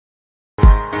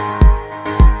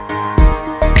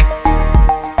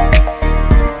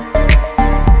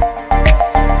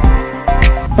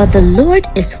But the Lord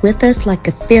is with us like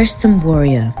a fearsome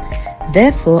warrior.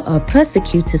 Therefore our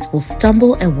persecutors will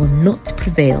stumble and will not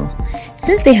prevail.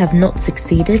 Since they have not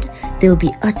succeeded, they will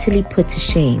be utterly put to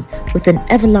shame with an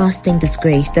everlasting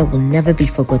disgrace that will never be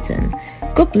forgotten.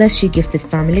 God bless you, gifted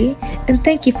family, and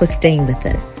thank you for staying with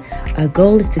us. Our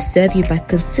goal is to serve you by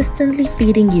consistently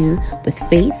feeding you with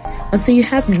faith until you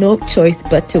have no choice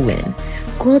but to win.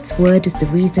 God's word is the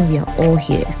reason we are all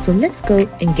here. So let's go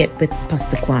and get with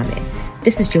Pastor Kwame.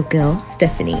 This is your girl,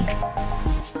 Stephanie.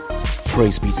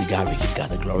 Praise be to God. We give God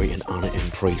the glory and honor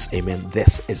and praise. Amen.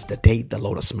 This is the day the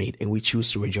Lord has made, and we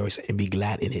choose to rejoice and be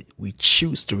glad in it. We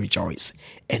choose to rejoice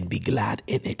and be glad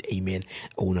in it. Amen.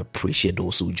 I want to appreciate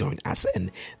those who join us,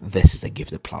 and this is the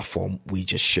gifted platform. We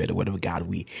just share the word of God.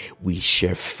 We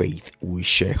share faith. We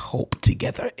share hope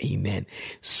together. Amen.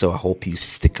 So I hope you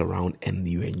stick around and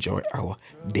you enjoy our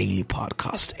daily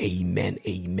podcast. Amen.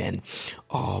 Amen.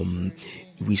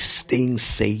 We staying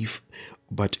safe,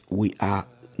 but we are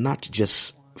not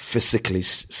just physically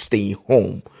staying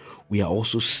home, we are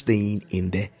also staying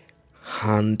in the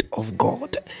hand of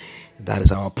God. That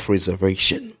is our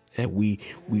preservation. We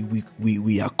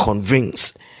are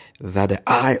convinced that the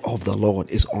eye of the Lord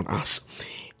is on us,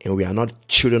 and we are not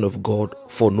children of God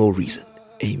for no reason.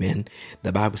 Amen.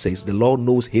 The Bible says the Lord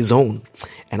knows his own,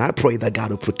 and I pray that God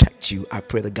will protect you. I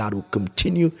pray that God will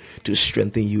continue to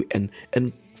strengthen you and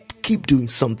keep doing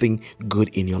something good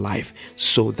in your life,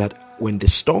 so that when the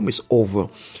storm is over,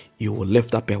 you will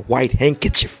lift up a white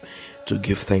handkerchief to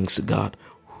give thanks to God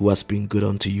who has been good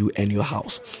unto you and your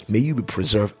house. May you be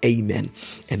preserved. Amen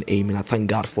and amen. I thank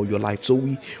God for your life. So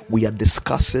we are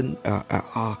discussing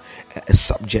a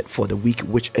subject for the week,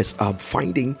 which is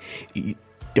finding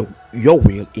your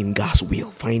will in God's will.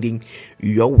 Finding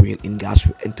your will in God's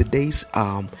will. And today's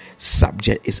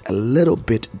subject is a little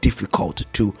bit difficult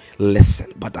to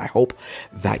listen, but I hope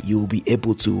that you'll be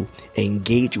able to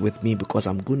engage with me, because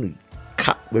I'm going to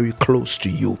cut very close to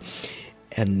you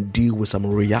and deal with some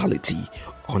reality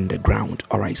on the ground.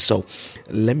 All right, so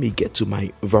let me get to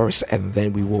my verse, and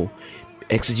then we will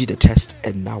exegete the text,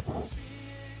 and now we'll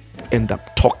end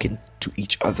up talking to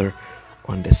each other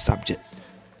on the subject.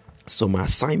 So my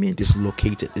assignment is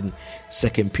located in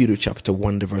 2 Peter chapter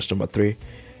 1, the verse number 3.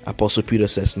 Apostle Peter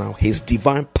says, now his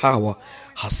divine power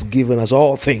has given us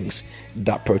all things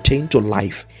that pertain to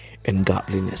life and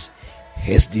godliness.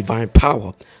 His divine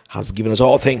power has given us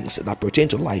all things that pertain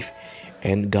to life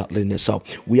and godliness. So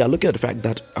we are looking at the fact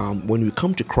that when we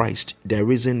come to Christ,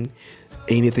 there isn't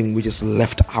anything which is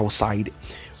left outside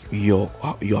your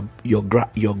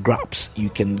grabs. You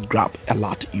can grab a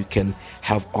lot. You can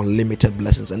have unlimited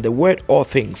blessings. And the word all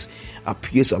things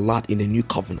appears a lot in the new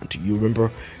covenant. You remember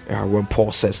when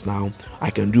Paul says, now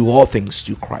I can do all things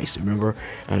through Christ. Remember,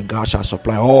 God shall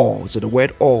supply all. So the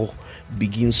word all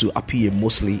begins to appear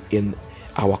mostly in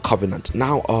our covenant.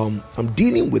 Now I'm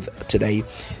dealing with today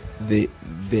the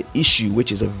issue,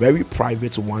 which is a very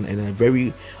private one and a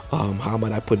very how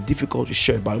might I put it, difficult to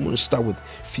share, but I'm going to start with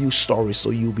a few stories so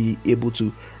you'll be able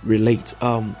to relate.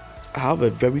 I have a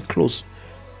very close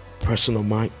person of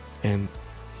mine, and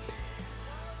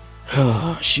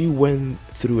she went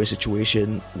through a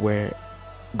situation where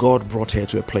God brought her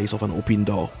to a place of an open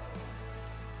door.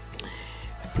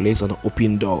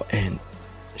 And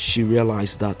she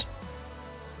realized that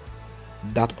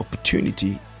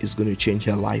opportunity is going to change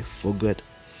her life for good.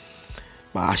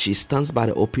 But as she stands by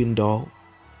the open door,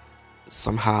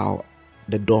 somehow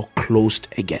the door closed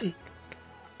again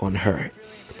on her.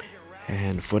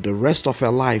 And for the rest of her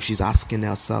life, she's asking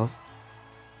herself,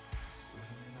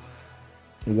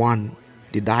 one,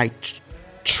 did I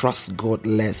trust God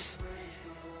less?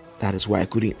 That is why I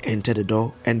couldn't enter the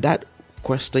door. And that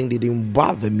question didn't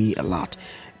bother me a lot.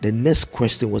 The next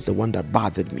question was the one that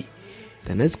bothered me.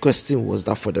 The next question was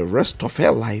that for the rest of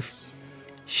her life,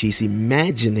 she's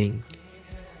imagining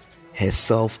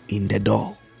herself in the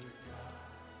door.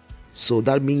 So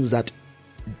that means that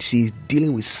she's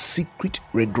dealing with secret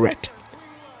regret,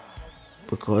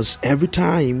 because every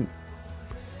time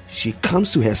she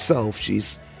comes to herself,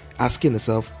 she's asking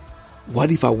herself, what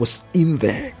if I was in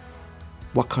there?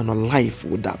 What kind of life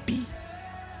would that be?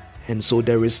 And so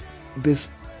there is this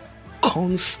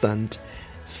constant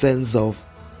sense of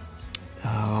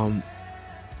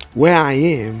where I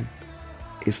am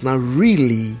is not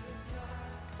really,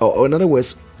 or in other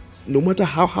words, no matter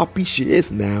how happy she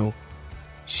is now,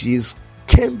 she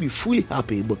can't be fully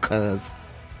happy, because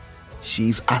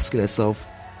she's asking herself,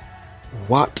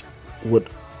 what would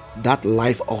that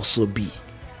life also be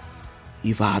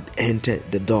if I had entered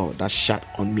the door that shut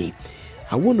on me?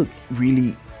 I want to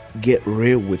really get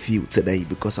real with you today,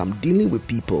 because I'm dealing with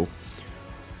people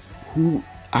who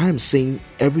I am saying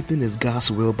everything is God's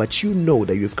will, but you know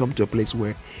that you've come to a place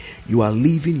where you are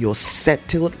living your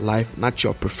settled life, not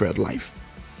your preferred life.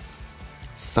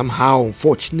 Somehow,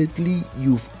 unfortunately,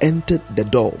 you've entered the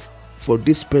door. For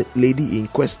this lady in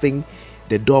question,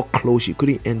 the door closed, she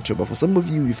couldn't enter. But for some of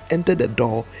you, you've entered the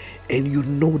door and you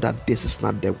know that this is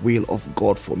not the will of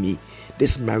God for me.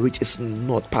 This marriage is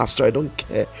not, Pastor, I don't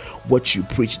care what you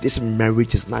preach. This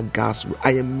marriage is not God's will.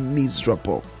 I am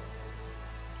miserable.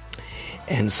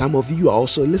 And some of you are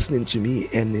also listening to me,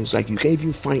 and it's like you can't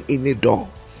even find any door.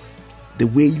 The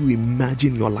way you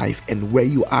imagine your life and where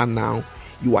you are now,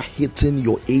 you are hitting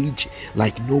your age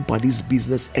like nobody's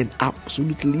business, and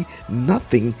absolutely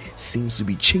nothing seems to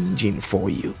be changing for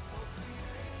you.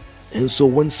 And so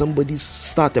when somebody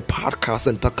start a podcast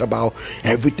and talk about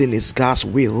everything is God's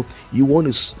will, you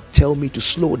want to tell me to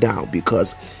slow down,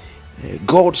 because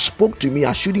God spoke to me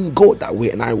I shouldn't go that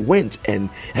way, and I went and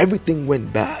everything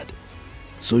went bad.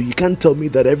 So you can't tell me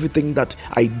that everything that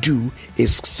I do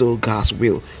is still God's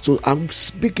will. So I'm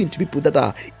speaking to people that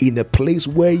are in a place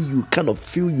where you kind of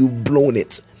feel you've blown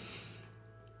it.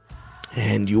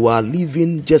 And you are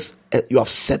living just, you have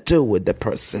settled with the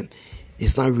person.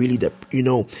 It's not really the,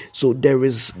 so there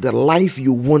is the life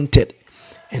you wanted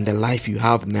and the life you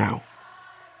have now.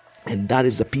 And that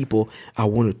is the people I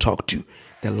want to talk to.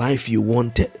 The life you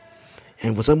wanted.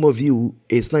 And for some of you,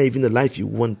 it's not even the life you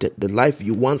wanted, the life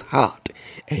you once had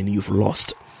and you've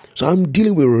lost. So I'm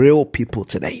dealing with real people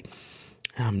today.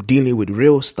 I'm dealing with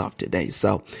real stuff today.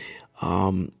 So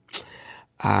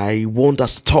I want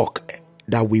us to talk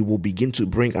that we will begin to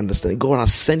bring understanding. God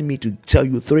has sent me to tell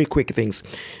you 3 quick things,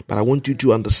 but I want you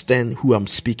to understand who I'm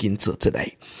speaking to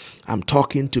today. I'm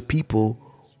talking to people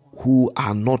who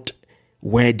are not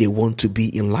where they want to be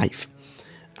in life.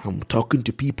 I'm talking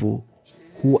to people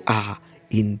who are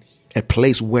in a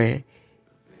place where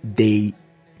they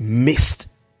missed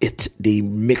it. They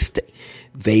mixed it.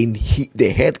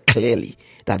 They heard clearly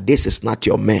that this is not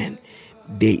your man.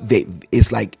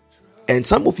 It's like, and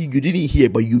some of you didn't hear,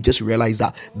 but you just realize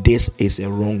that this is a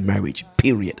wrong marriage,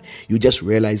 period. You just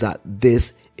realize that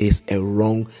this is a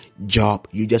wrong job.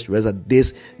 You just realize that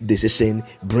this decision,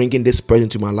 bringing this person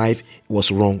to my life,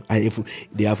 was wrong. And if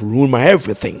they have ruined my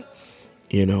everything,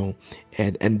 and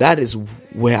that is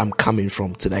where I'm coming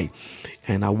from today.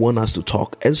 And I want us to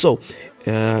talk. And so,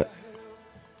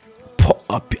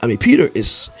 Peter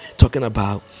is talking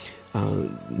about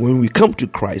when we come to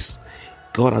Christ,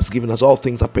 God has given us all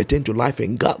things that pertain to life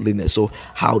and godliness. So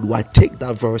how do I take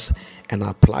that verse and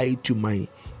apply it to my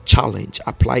challenge,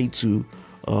 apply it to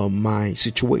my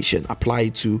situation, apply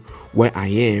it to where I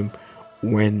am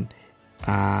when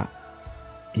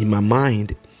in my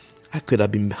mind I could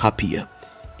have been happier.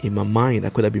 In my mind, I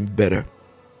could have been better.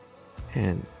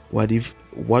 And what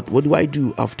do I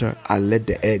do after I let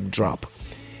the egg drop?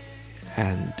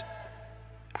 And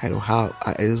I don't have,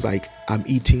 it's like I'm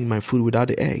eating my food without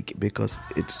the egg, because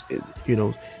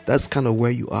that's kind of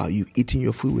where you are. You eating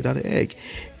your food without the egg.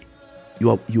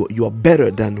 You are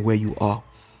better than where you are.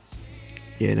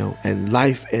 And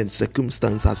life and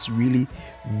circumstance has really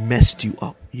messed you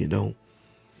up. You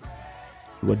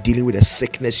are dealing with a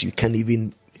sickness you can't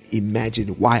even imagine.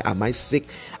 Why am I sick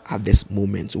at this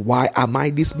moment? Why am I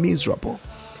this miserable?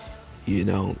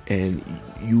 And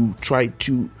you try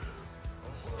to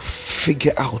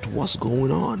figure out what's going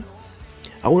on.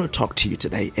 I want to talk to you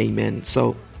today. Amen.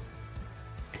 So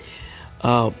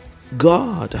God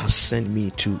has sent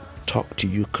me to talk to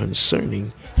you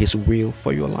concerning his will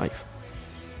for your life.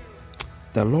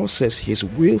 The Lord says his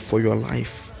will for your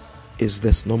life is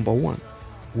this: number 1,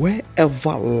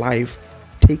 wherever life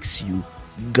takes you,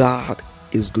 God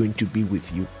is going to be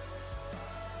with you.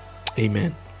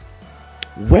 Amen.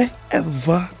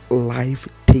 Wherever life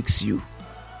takes you,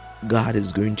 God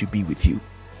is going to be with you.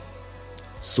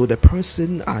 So the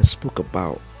person I spoke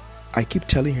about, I keep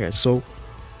telling her, so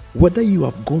whether you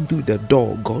have gone through the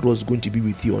door, God was going to be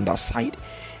with you on that side.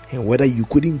 And whether you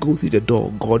couldn't go through the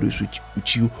door, God is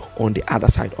with you on the other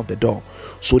side of the door.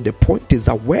 So the point is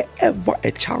that wherever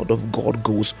a child of God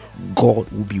goes, God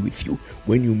will be with you.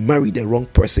 When you marry the wrong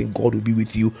person, God will be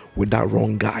with you with that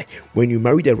wrong guy. When you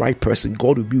marry the right person,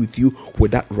 God will be with you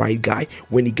with that right guy.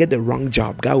 When you get the wrong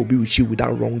job, God will be with you with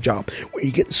that wrong job.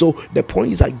 So the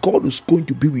point is that God is going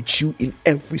to be with you in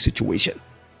every situation.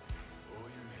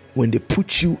 When they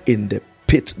put you in the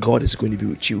pit, God is going to be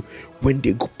with you. When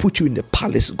they put you in the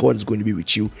palace, God is going to be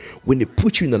with you. When they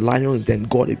put you in the lions, then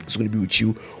God is going to be with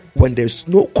you. When there's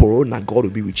no corona, God will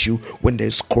be with you. When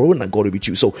there's corona, God will be with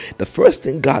you. So the first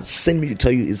thing God sent me to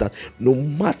tell you is that no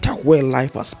matter where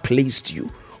life has placed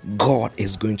you, God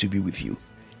is going to be with you.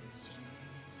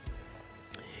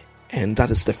 And that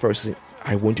is the first thing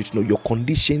I want you to know. Your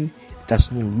condition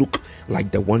does not look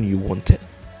like the one you wanted.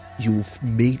 You've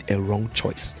made a wrong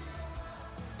choice.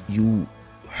 You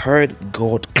heard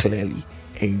God clearly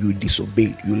and you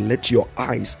disobeyed. You let your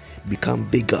eyes become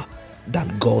bigger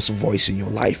than God's voice in your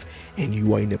life, and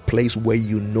you are in a place where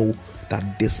you know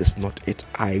that this is not it.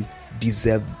 I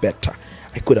deserve better.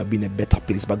 I could have been a better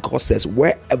place. But God says,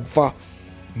 wherever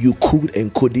you could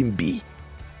and couldn't be,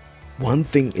 one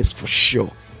thing is for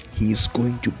sure: He is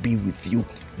going to be with you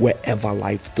wherever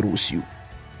life throws you.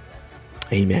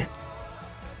 Amen.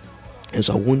 And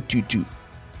so I want you to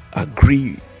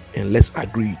agree, and let's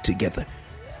agree together,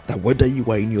 that whether you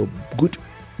are in your good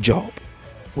job,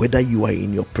 whether you are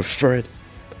in your preferred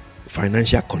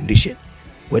financial condition,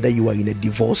 whether you are in a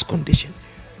divorce condition,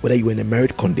 whether you are in a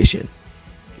married condition,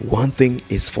 one thing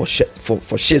is for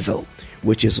shizzle,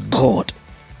 which is God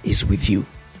is with you.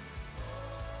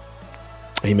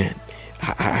 Amen.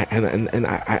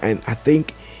 I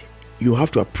think you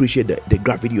have to appreciate the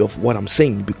gravity of what I'm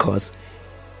saying, because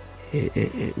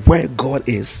where God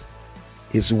is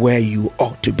where you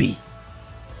ought to be.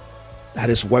 That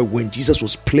is why when Jesus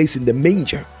was placed in the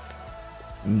manger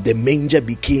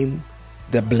became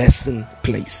the blessing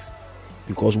place,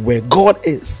 because where God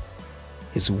is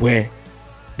where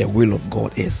the will of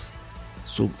God is.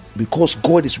 So because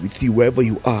God is with you wherever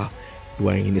you are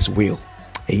in His will.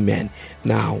 Amen.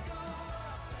 Now,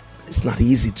 it's not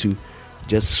easy to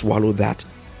just swallow that,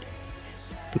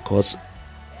 because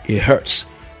it hurts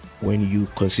when you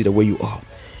consider where you are.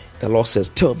 The Lord says,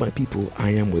 tell my people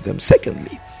I am with them.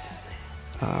 Secondly,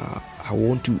 I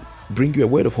want to bring you a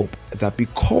word of hope that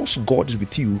because God is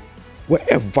with you,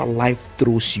 wherever life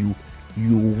throws you,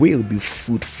 you will be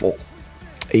fruitful.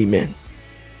 Amen.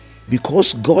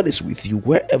 Because God is with you,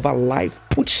 wherever life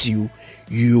puts you,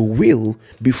 you will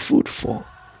be fruitful.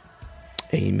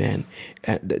 Amen.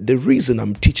 The reason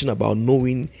I'm teaching about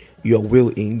knowing your will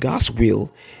in God's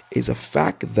will is the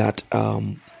fact that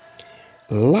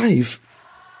life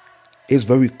is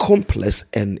very complex,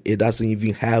 and it doesn't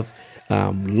even have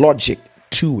logic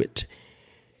to it.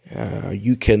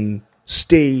 You can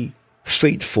stay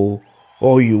faithful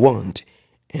all you want,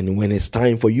 and when it's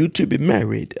time for you to be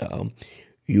married,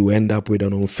 you end up with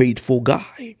an unfaithful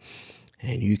guy.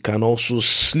 And you can also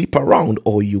sleep around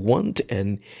all you want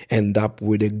and end up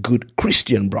with a good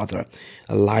Christian brother.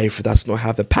 A life does not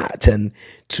have a pattern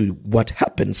to what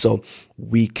happens. So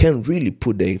we can really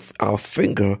put our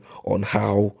finger on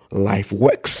how life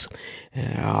works.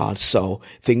 So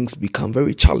things become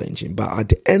very challenging. But at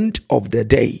the end of the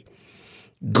day,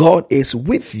 God is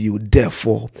with you.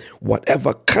 Therefore,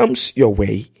 whatever comes your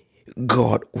way,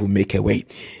 God will make a way.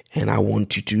 And I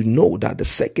want you to know that the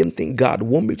second thing God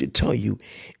wants me to tell you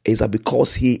is that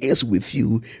because He is with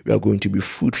you, you are going to be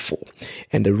fruitful.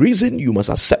 And the reason you must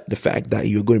accept the fact that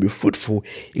you're going to be fruitful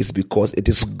is because it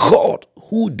is God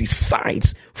who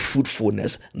decides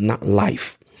fruitfulness, not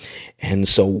life. And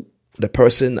so the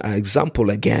person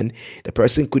couldn't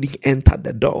enter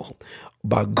the door,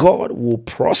 but God will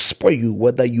prosper you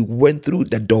whether you went through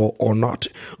the door or not.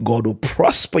 God will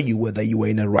prosper you whether you were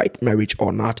in a right marriage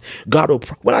or not.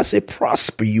 When I say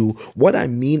prosper you, what I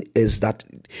mean is that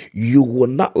you will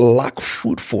not lack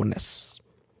fruitfulness.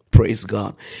 Praise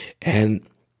God. And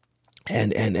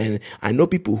I know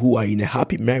people who are in a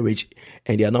happy marriage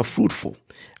and they are not fruitful.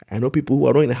 I know people who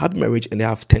are not in a happy marriage and they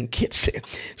have 10 kids.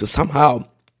 So somehow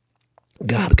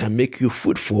God can make you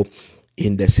fruitful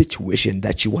in the situation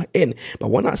that you are in. But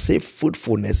when I say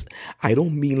fruitfulness, I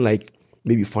don't mean like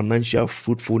maybe financial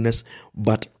fruitfulness,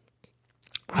 but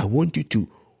I want you to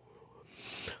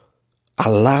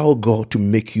allow God to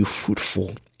make you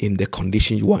fruitful in the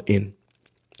condition you are in.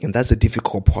 And that's the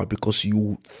difficult part, because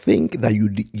you think that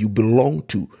you belong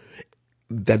to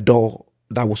the door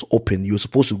that was open. You're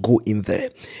supposed to go in there,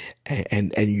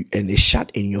 and it's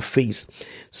shut in your face.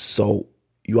 So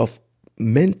you have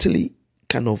mentally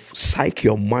kind of psych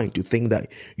your mind to think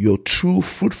that your true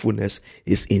fruitfulness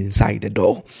is inside the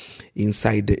door,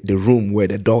 inside the room where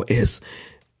the door is,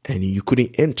 and you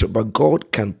couldn't enter. But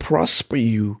God can prosper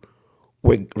you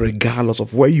regardless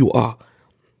of where you are.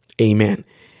 Amen.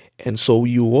 And so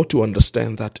you ought to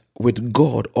understand that with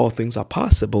God, all things are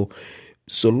possible,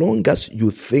 so long as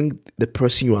you think the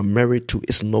person you are married to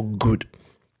is not good.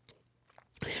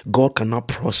 God cannot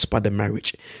prosper the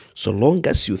marriage. So long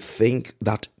as you think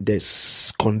that the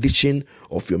condition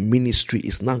of your ministry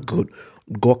is not good,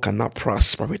 God cannot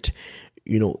prosper it.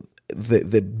 You know,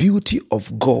 the beauty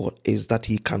of God is that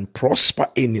He can prosper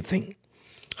anything.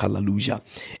 Hallelujah.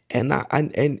 And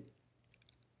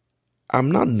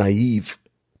I'm not naive.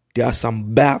 There are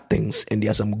some bad things and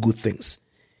there are some good things.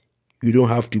 You don't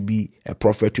have to be a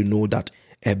prophet to know that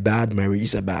a bad marriage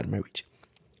is a bad marriage.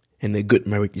 And a good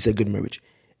marriage is a good marriage.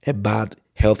 A bad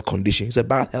health condition is a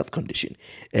bad health condition.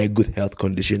 A good health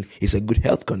condition is a good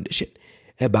health condition.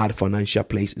 A bad financial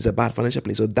place is a bad financial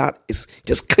place. So that is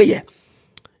just clear.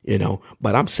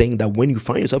 But I'm saying that when you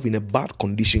find yourself in a bad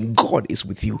condition, God is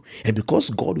with you. And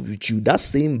because God is with you, that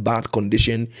same bad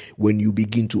condition, when you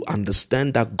begin to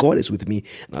understand that God is with me.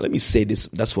 Now, let me say this,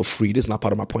 that's for free. This is not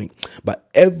part of my point. But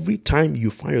every time you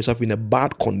find yourself in a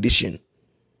bad condition,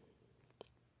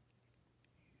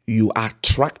 you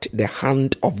attract the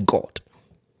hand of God.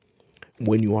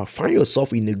 When you find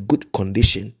yourself in a good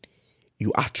condition,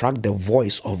 you attract the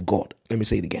voice of God. Let me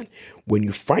say it again. When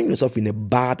you find yourself in a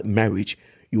bad marriage,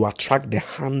 you attract the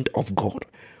hand of God.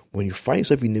 When you find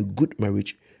yourself in a good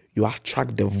marriage, you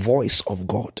attract the voice of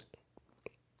God.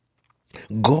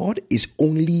 God is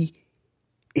only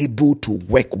able to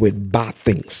work with bad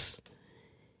things.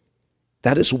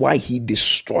 That is why he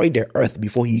destroyed the earth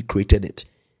before he created it.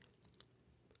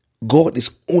 God is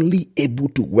only able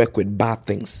to work with bad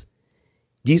things.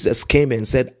 Jesus came and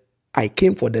said, I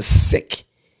came for the sick.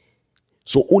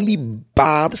 So only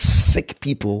bad, sick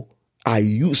people are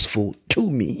useful to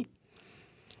me.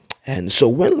 And so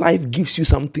when life gives you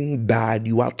something bad,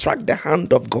 you attract the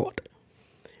hand of God.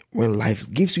 When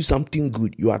life gives you something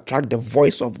good, you attract the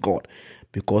voice of God.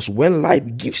 Because when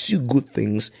life gives you good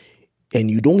things and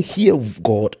you don't hear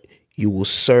God, you will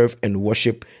serve and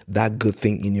worship that good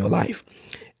thing in your life.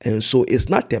 And so it's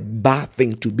not a bad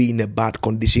thing to be in a bad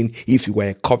condition if you were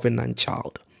a covenant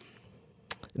child.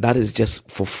 That is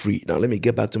just for free. Now, let me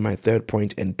get back to my third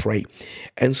point and pray.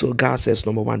 And so God says,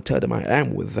 number one, tell them I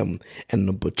am with them. And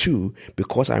number two,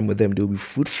 because I'm with them, they'll be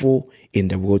fruitful in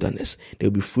the wilderness.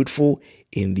 They'll be fruitful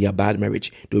in their bad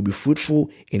marriage. They'll be fruitful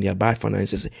in their bad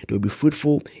finances. They'll be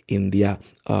fruitful in their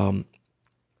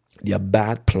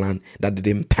bad plan that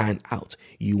didn't pan out.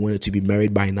 You wanted to be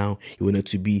married by now. You wanted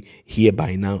to be here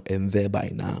by now and there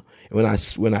by now.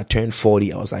 And when I turned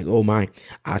 40, I was like, oh my,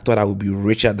 I thought I would be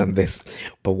richer than this.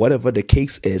 But whatever the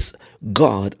case is,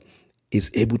 God is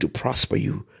able to prosper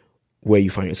you where you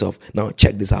find yourself. Now,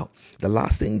 check this out. The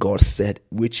last thing God said,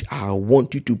 which I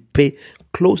want you to pay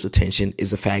close attention,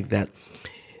 is the fact that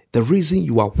the reason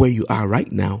you are where you are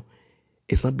right now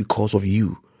is not because of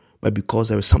you, but because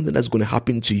there is something that's going to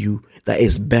happen to you that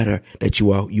is better, that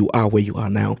you are where you are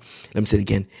now. Let me say it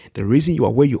again. The reason you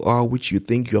are where you are, which you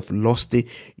think you have lost it,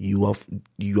 you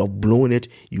have blown it,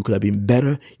 you could have been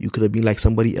better, you could have been like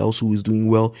somebody else who is doing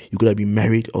well, you could have been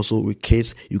married also with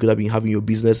kids, you could have been having your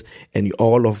business and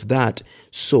all of that.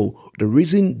 So the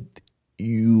reason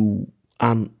you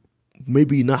are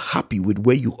maybe not happy with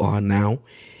where you are now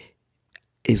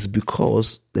is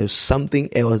because there's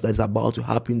something else that's about to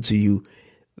happen to you.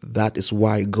 That is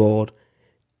why God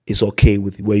is okay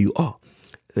with where you are.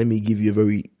 Let me give you a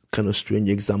very kind of strange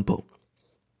example.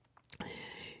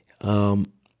 Some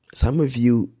of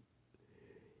you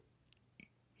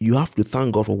have to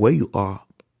thank God for where you are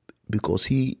because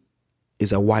he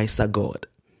is a wiser God.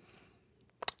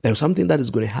 There's something that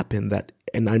is going to happen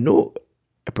and I know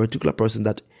a particular person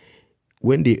that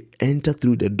when they enter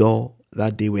through the door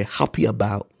that they were happy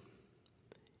about,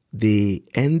 they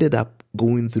ended up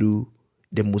going through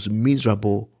the most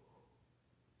miserable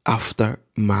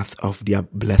aftermath of their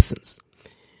blessings.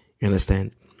 You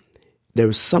understand? There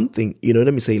is something,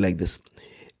 let me say it like this.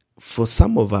 For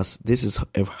some of us, this is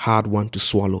a hard one to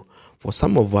swallow. For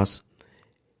some of us,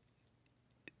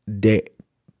 the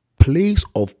place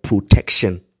of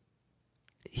protection,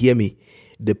 hear me,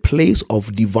 the place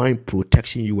of divine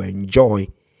protection you enjoy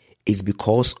is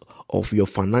because of your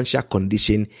financial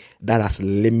condition that has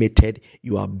limited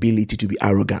your ability to be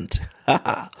arrogant.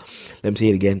 Let me say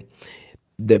it again.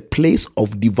 The place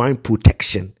of divine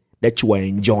protection that you are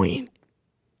enjoying,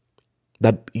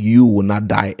 that you will not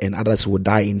die and others will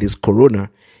die in this corona,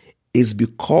 is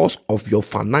because of your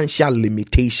financial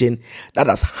limitation that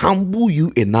has humbled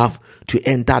you enough to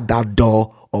enter that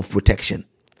door of protection.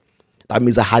 That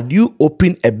means that had you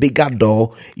opened a bigger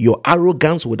door, your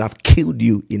arrogance would have killed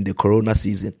you in the corona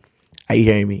season. Are you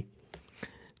hearing me?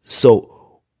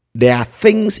 So there are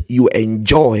things you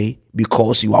enjoy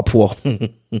because you are poor.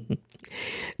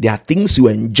 There are things you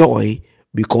enjoy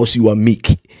because you are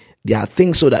meek. There are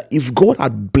things so that if God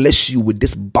had blessed you with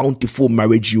this bountiful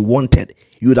marriage you wanted,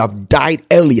 you would have died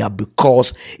earlier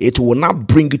because it will not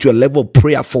bring you to a level of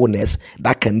prayerfulness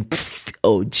that can,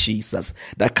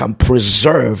 that can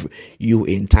preserve you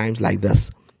in times like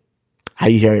this. Are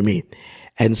you hearing me?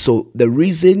 And so the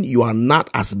reason you are not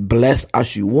as blessed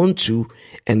as you want to,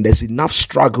 and there's enough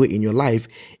struggle in your life,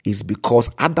 is because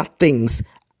other things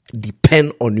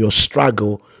depend on your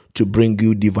struggle to bring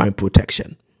you divine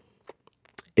protection.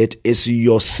 It is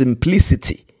your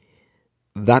simplicity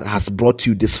that has brought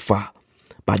you this far.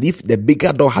 But if the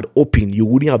bigger door had opened, you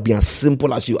wouldn't have been as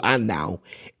simple as you are now,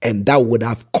 and that would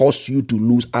have caused you to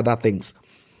lose other things.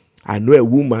 I know a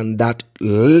woman that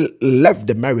left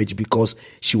the marriage because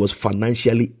she was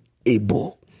financially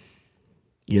able.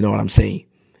 You know what I'm saying?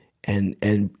 And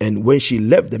when she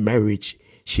left the marriage,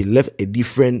 she left a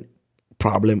different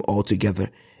problem altogether.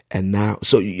 And now,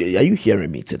 so are you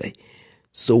hearing me today?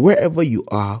 So wherever you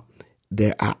are,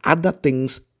 there are other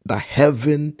things that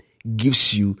heaven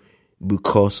gives you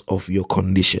because of your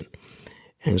condition.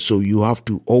 And so you have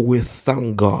to always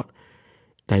thank God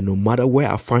that no matter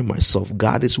where I find myself,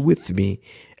 God is with me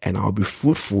and I'll be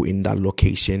fruitful in that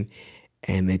location.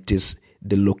 And it is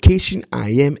the location I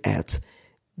am at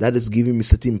that is giving me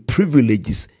certain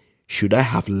privileges should I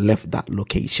have left that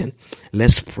location.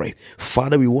 Let's pray.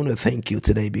 Father, we want to thank you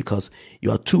today because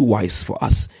you are too wise for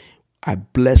us. I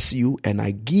bless you and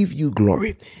I give you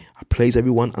glory. I place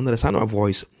everyone under the sound of my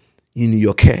voice in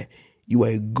your care. You are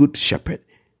a good shepherd.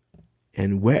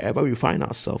 And wherever we find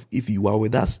ourselves, if you are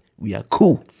with us, we are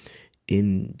cool.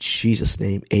 In Jesus'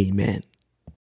 name, amen.